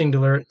was interesting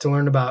to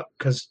learn about,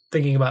 because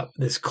thinking about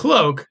this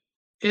cloak,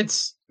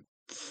 it's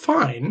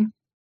fine,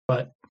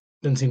 but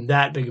doesn't seem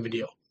that big of a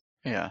deal.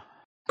 Yeah.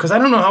 Because I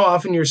don't know how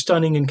often you're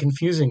stunning and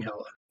confusing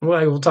Hela.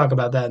 Well, we'll talk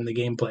about that in the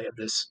gameplay of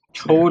this.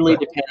 Totally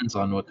But- depends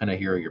on what kind of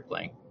hero you're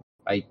playing.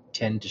 I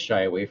tend to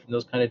shy away from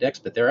those kind of decks,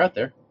 but they're out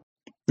there.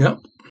 Yep.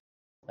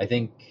 I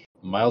think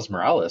Miles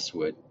Morales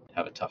would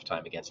have a tough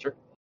time against her.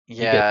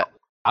 Yeah.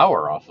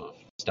 Power off of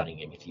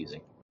stunning and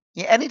confusing.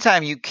 Yeah.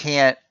 Anytime you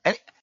can't,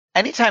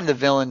 anytime the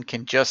villain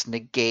can just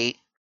negate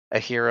a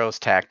hero's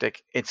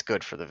tactic, it's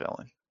good for the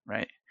villain,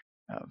 right?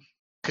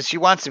 Because she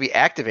wants to be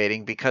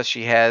activating because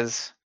she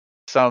has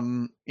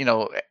some,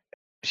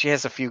 she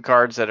has a few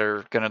cards that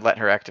are going to let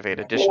her activate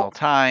additional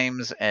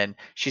times, and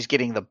she's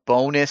getting the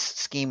bonus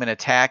scheme and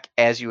attack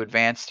as you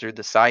advance through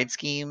the side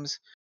schemes.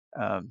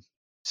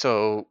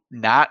 So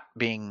not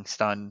being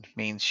stunned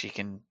means she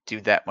can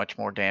do that much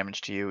more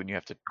damage to you, and you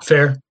have to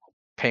Fair.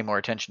 pay more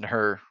attention to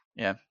her.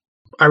 Yeah.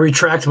 I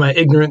retract my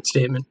ignorant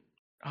statement.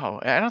 Oh,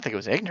 I don't think it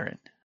was ignorant.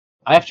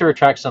 I have to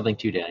retract something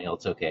too, Daniel.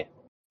 It's okay.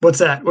 What's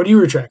that? What are you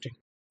retracting?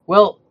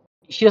 Well,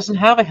 she doesn't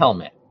have a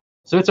helmet,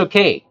 so it's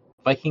okay.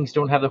 Vikings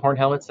don't have the horn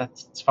helmets.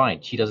 It's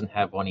fine. She doesn't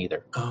have one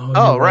either.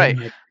 Oh, you're right.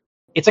 Mike.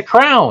 It's a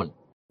crown.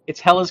 It's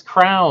Hela's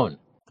crown.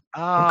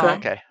 Oh, Okay.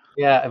 okay.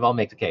 Yeah, it all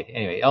makes okay.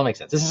 Anyway, it all makes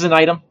sense. This is an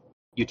item.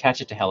 You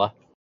attach it to Hela.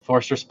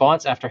 Force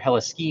response after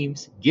Hela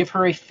schemes. Give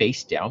her a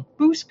face down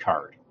boost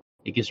card.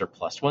 It gives her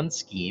 +1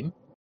 scheme,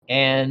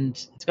 and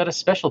it's got a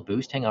special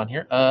boost. Hang on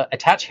here.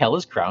 Attach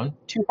Hela's crown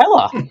to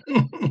Hela.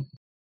 Isn't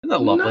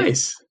that lovely?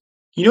 Nice.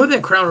 You know what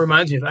that crown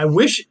reminds me of? I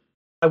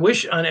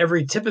wish on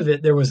every tip of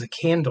it there was a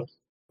candle.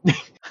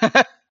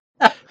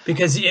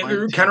 Because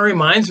it kind of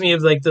reminds me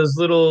of like those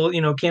little,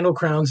 candle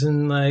crowns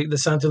in like the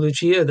Santa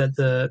Lucia that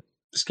the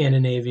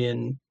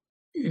Scandinavian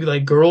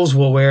like girls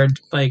will wear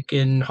like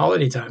in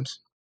holiday times.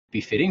 Be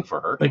fitting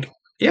for her. Like,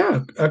 yeah,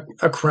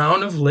 a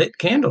crown of lit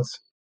candles,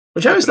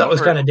 which I always thought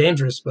was kind of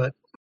dangerous, but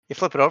You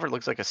flip it over, it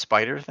looks like a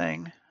spider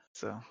thing.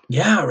 So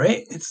yeah,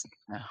 right.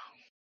 Yeah.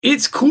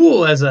 It's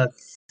cool as a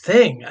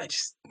thing.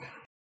 It's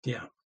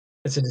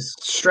a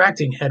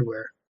distracting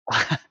headwear.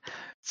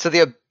 So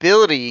the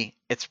ability,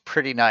 it's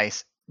pretty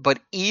nice, but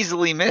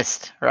easily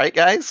missed, right,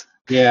 guys?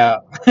 Yeah.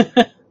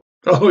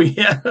 Oh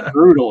yeah.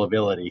 Brutal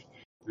ability.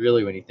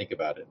 Really, when you think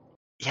about it.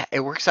 Yeah,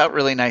 it works out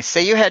really nice.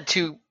 Say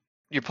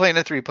you're playing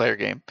a 3-player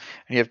game,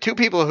 and you have 2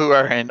 people who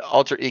are in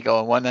alter ego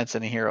and one that's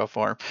in a hero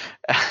form.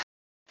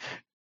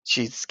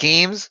 She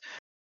schemes,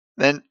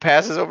 then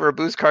passes over a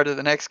boost card to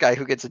the next guy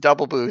who gets a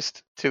double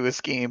boost to a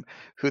scheme,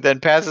 who then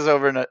passes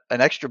over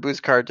an extra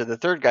boost card to the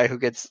third guy who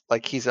gets,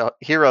 like, he's a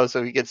hero,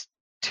 so he gets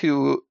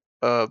 2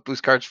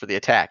 boost cards for the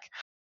attack.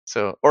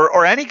 So,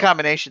 or any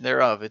combination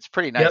thereof. It's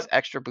pretty nice. Yep.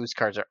 Extra boost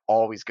cards are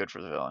always good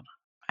for the villain.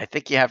 I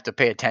think you have to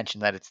pay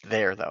attention that it's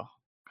there though,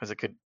 because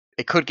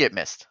it could get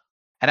missed.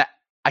 And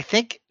I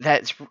think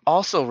that's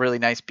also really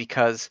nice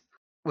because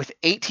with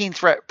 18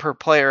 threat per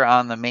player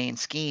on the main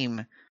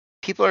scheme,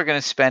 people are going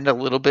to spend a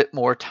little bit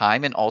more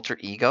time in alter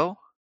ego.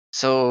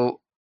 So,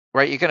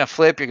 right, you're going to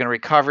flip, you're going to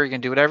recover, you're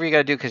going to do whatever you got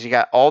to do because you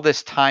got all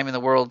this time in the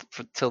world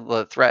till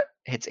the threat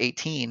hits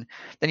 18.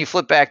 Then you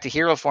flip back to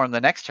hero form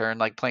the next turn,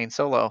 like playing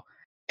solo,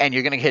 and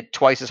you're going to hit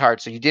twice as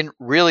hard. So you didn't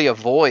really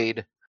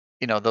avoid,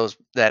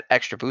 that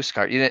extra boost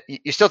card.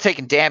 You're still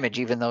taking damage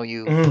even though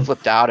you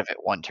flipped out of it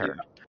one turn.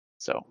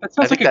 So That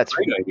sounds I think like a that's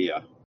great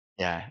idea.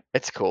 Yeah,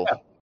 it's cool. Yeah.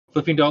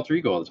 Flipping to alter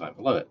ego all the time.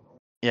 I love it.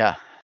 Yeah.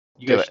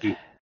 You Do guys it. should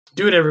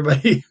Do it,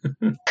 everybody.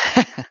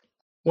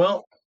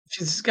 Well,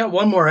 she's got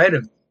one more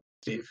item,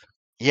 Steve.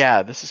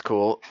 Yeah, this is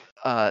cool.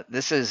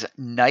 This is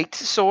Night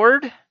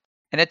Sword,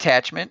 an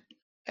attachment,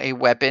 a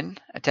weapon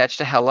attached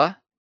to Hela.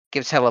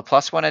 Gives Hela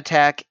 +1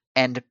 attack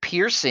and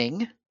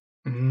piercing,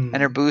 and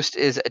her boost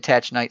is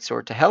attach Night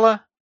Sword to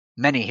Hela.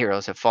 Many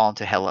heroes have fallen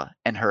to Hela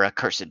and her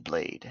accursed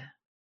blade.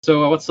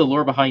 So what's the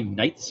lore behind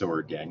Night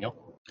Sword,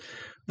 Daniel?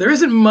 There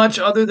isn't much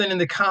other than in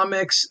the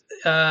comics.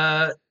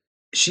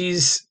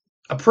 She's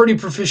a pretty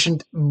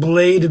proficient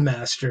blade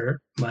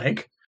master,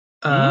 Mike.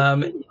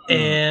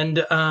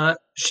 And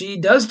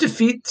she does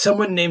defeat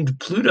someone named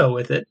Pluto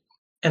with it.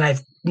 And I'm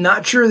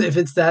not sure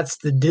if that's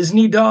the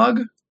Disney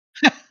dog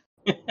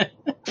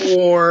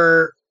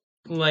or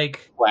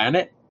like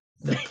Planet?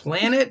 the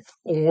planet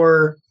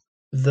or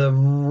the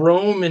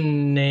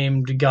Roman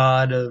named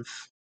god of.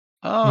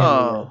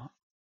 Oh,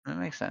 that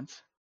makes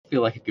sense. I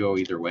feel like it could go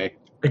either way.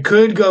 It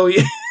could go.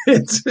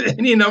 It's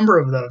any number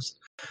of those.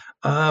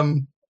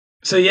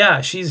 So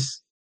yeah, she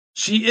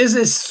is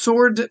a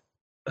sword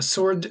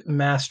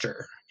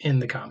master in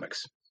the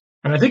comics,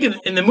 and I think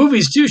in the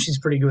movies too, she's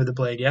pretty good with the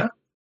blade. Yeah.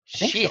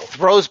 She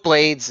throws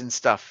blades and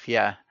stuff.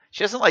 Yeah,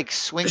 she doesn't like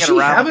swing Does it she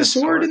around. have with a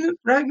sword in the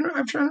Ragnarok?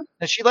 I'm trying.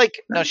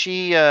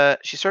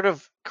 She sort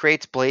of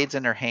creates blades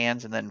in her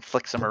hands and then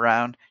flicks them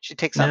around. She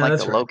takes on Yeah, like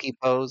that's the right. Loki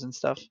pose and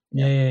stuff.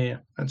 Yeah.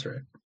 That's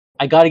right.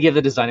 I got to give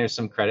the designers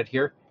some credit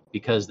here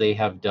because they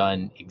have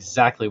done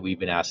exactly what we've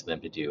been asking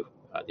them to do.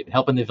 They've been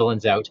helping the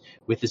villains out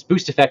with this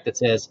boost effect that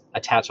says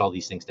attach all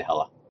these things to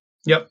Hela.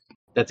 Yep.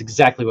 That's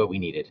exactly what we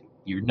needed.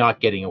 You're not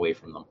getting away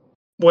from them.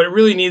 What it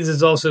really needs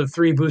is also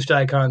 3 boost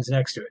icons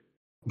next to it.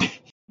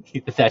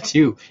 That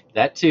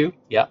too.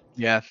 Yeah.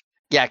 Yeah,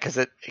 because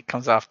it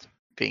comes off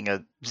being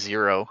a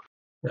 0.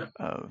 Yeah.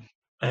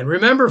 And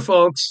remember,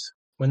 folks,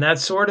 when that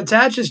sword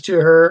attaches to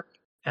her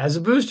as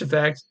a boost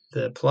effect,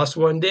 the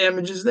 +1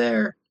 damage is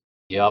there.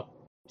 Yep.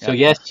 So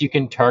Yeah. yes, you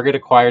can target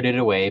acquired it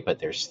away, but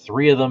there's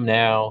 3 of them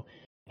now,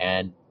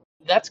 and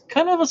that's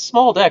kind of a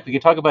small deck. We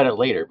can talk about it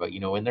later, but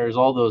when there's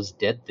all those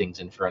dead things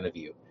in front of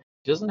you,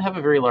 it doesn't have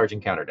a very large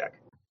encounter deck.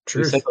 We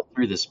Truth. cycle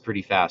through this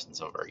pretty fast in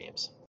some of our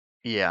games.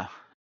 Yeah.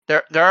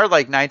 There are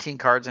like 19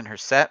 cards in her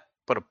set,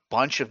 but a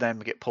bunch of them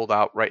get pulled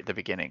out right at the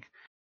beginning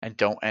and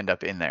don't end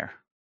up in there.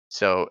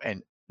 So,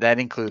 and that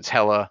includes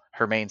Hela,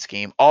 her main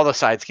scheme, all the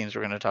side schemes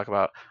we're going to talk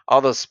about,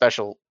 all those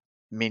special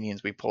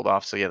minions we pulled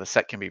off. So yeah, the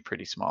set can be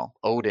pretty small.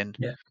 Odin.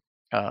 Yeah.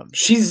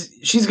 She's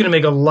going to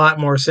make a lot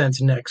more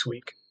sense next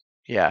week.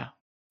 Yeah.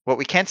 What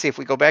we can see, if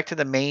we go back to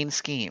the main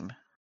scheme,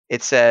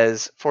 it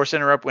says, force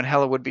interrupt when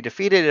Hela would be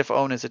defeated. If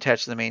Own is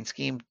attached to the main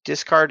scheme,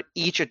 discard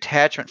each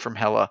attachment from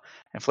Hela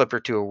and flip her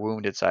to a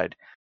wounded side.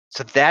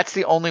 So that's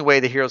the only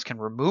way the heroes can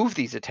remove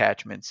these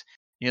attachments.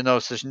 You'll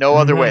notice there's no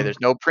other way. There's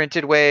no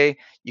printed way.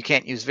 You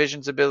can't use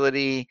Vision's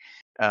ability.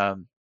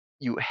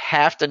 You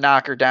have to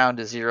knock her down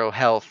to 0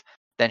 health.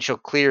 Then she'll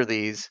clear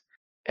these.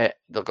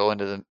 They'll go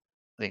into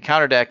the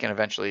encounter deck, and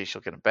eventually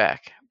she'll get them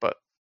back. But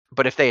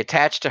if they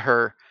attach to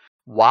her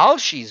while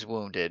she's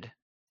wounded,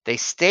 they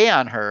stay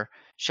on her.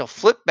 She'll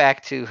flip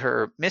back to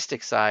her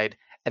Mystic side,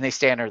 and they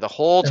stay on her the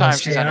whole And they time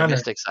stay she's on her on her.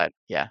 Mystic side.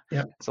 Yeah.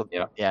 Yep. So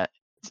Yeah.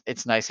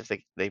 it's nice if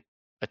they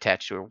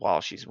attach to her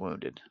while she's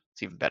wounded.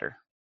 It's even better.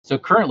 So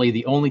currently,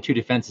 the only 2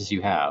 defenses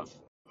you have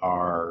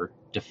are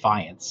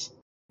Defiance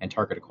and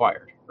Target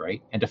Acquired,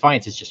 right? And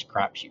Defiance is just a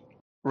crapshoot.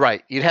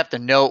 Right. You'd have to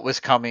know it was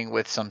coming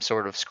with some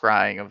sort of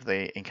scrying of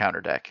the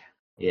encounter deck.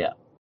 Yeah.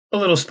 A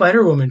little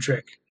Spider-Woman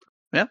trick.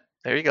 Yeah.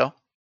 There you go.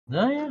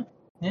 Oh,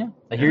 yeah.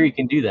 I hear you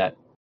can do that.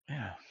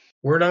 Yeah.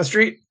 Word on the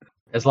street.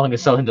 As long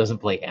as someone doesn't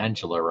play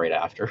Angela right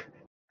after.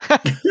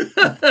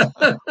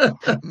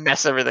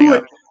 Mess everything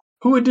up.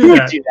 Who would Who do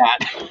would that? do that?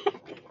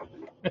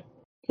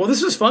 Well,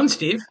 this was fun,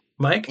 Steve.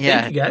 Mike,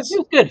 Yeah. thank you guys. It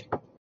was good.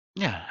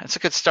 Yeah. That's a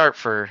good start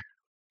for.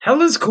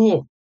 Hela's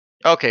cool.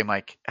 Okay,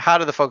 Mike. How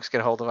do the folks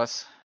get a hold of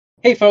us?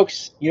 Hey,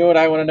 folks, you know what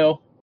I want to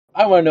know?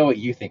 I want to know what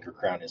you think her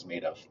crown is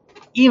made of.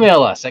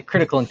 Email us at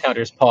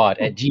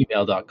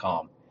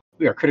criticalencounterspod@gmail.com.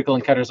 We are Critical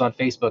Encounters on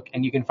Facebook,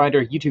 and you can find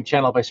our YouTube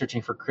channel by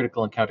searching for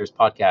Critical Encounters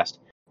Podcast.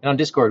 And on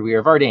Discord, we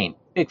are Vardane,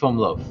 Big Foam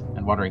Loaf, and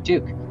Wandering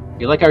Duke.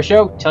 If you like our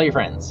show, tell your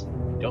friends.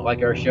 Don't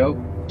like our show,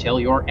 tell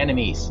your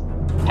enemies.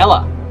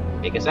 Hella,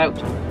 take us out.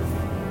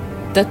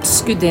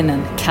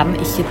 Dødsgudinnen kan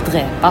ikke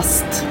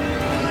drepast.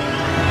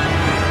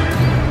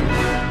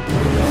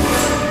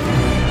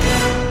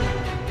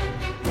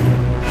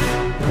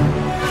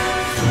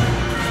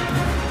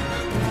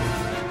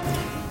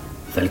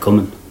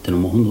 Velkommen til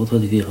nummer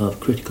 134 av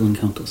Critical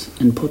Encounters,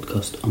 en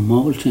podcast om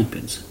Marvel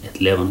Champions,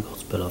 et levende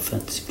kortspill av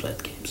Fantasy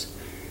Flight Games.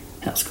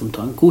 Her skal vi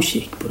ta en god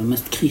kikk på den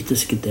mest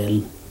kritiske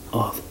delen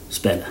av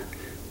spillet,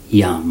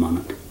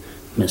 Jernmannen.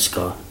 Vi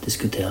skal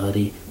diskutere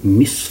de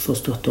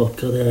misforståtte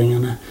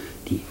oppgraderingene,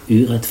 de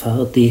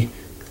urettferdig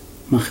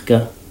merka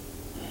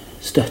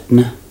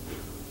støttene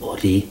og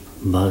de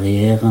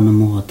varierende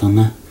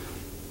måtene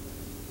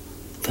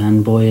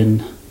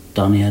fanboyen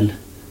Daniel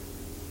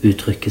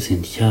uttrykker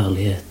sin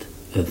kjærlighet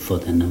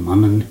overfor denne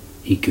mannen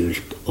i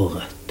gult og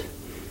rødt.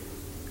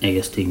 Jeg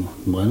er Stig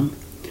Morten Brennan,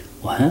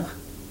 og her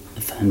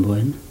er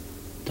fanboyen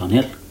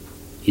Daniel,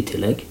 i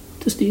tillegg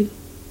til Steve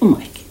og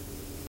Mike.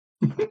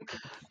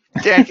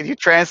 Dan, can you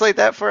translate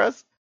that for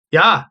us?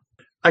 Yeah,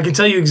 I can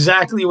tell you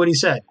exactly what he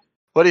said.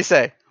 What did he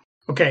say?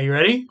 Okay, you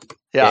ready?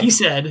 Yeah. He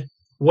said,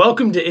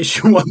 welcome to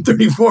issue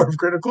 134 of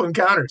Critical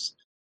Encounters,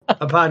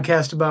 a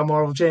podcast about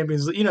Marvel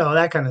Champions, you know,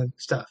 that kind of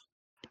stuff.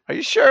 Are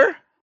you sure?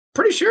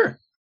 Pretty sure.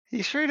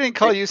 You sure he didn't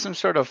call you some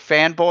sort of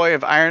fanboy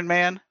of Iron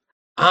Man?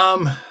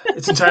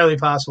 It's entirely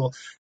possible.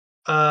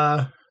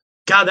 God,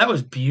 that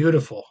was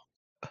beautiful.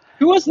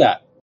 Who was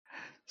that?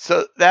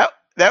 So that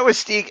was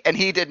Steek, and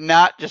he did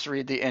not just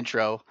read the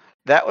intro.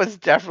 That was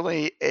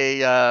definitely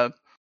a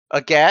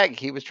gag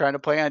he was trying to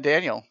play on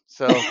Daniel.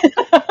 So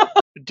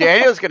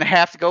Daniel's going to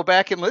have to go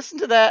back and listen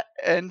to that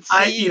and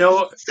see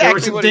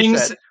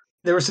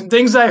there were some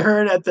things I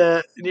heard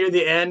near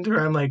the end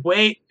where I'm like,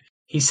 wait,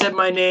 he said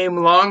my name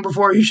long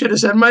before he should have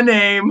said my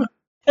name.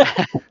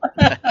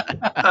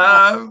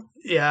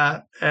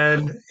 Yeah,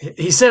 and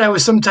he said I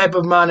was some type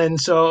of manin.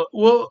 So,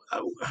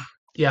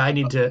 I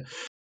need to.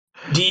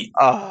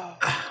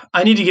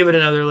 I need to give it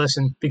another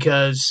listen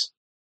because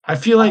I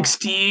feel like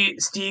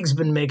Steeg's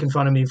been making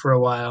fun of me for a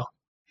while.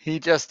 He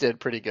just did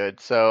pretty good.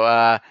 So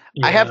I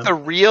have the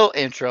real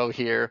intro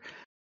here,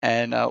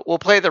 and we'll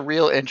play the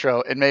real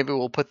intro, and maybe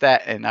we'll put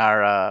that in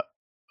our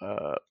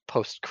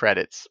post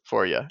credits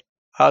for you.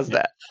 How's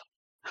that?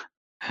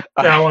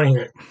 I want to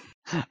hear it.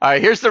 All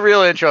right, here's the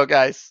real intro,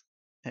 guys.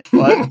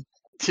 1,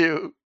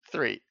 2,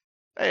 3.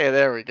 Hey,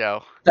 there we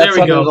go. That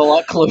sounded a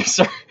lot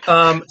closer.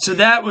 So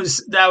that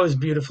was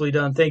beautifully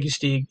done. Thank you,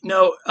 Steve.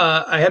 No,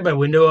 I had my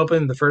window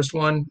open, the first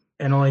one,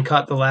 and only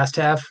caught the last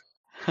half,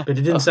 but it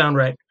didn't sound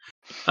right.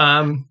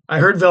 I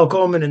heard Val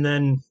Coleman and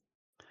then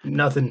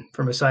nothing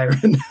from a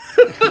siren.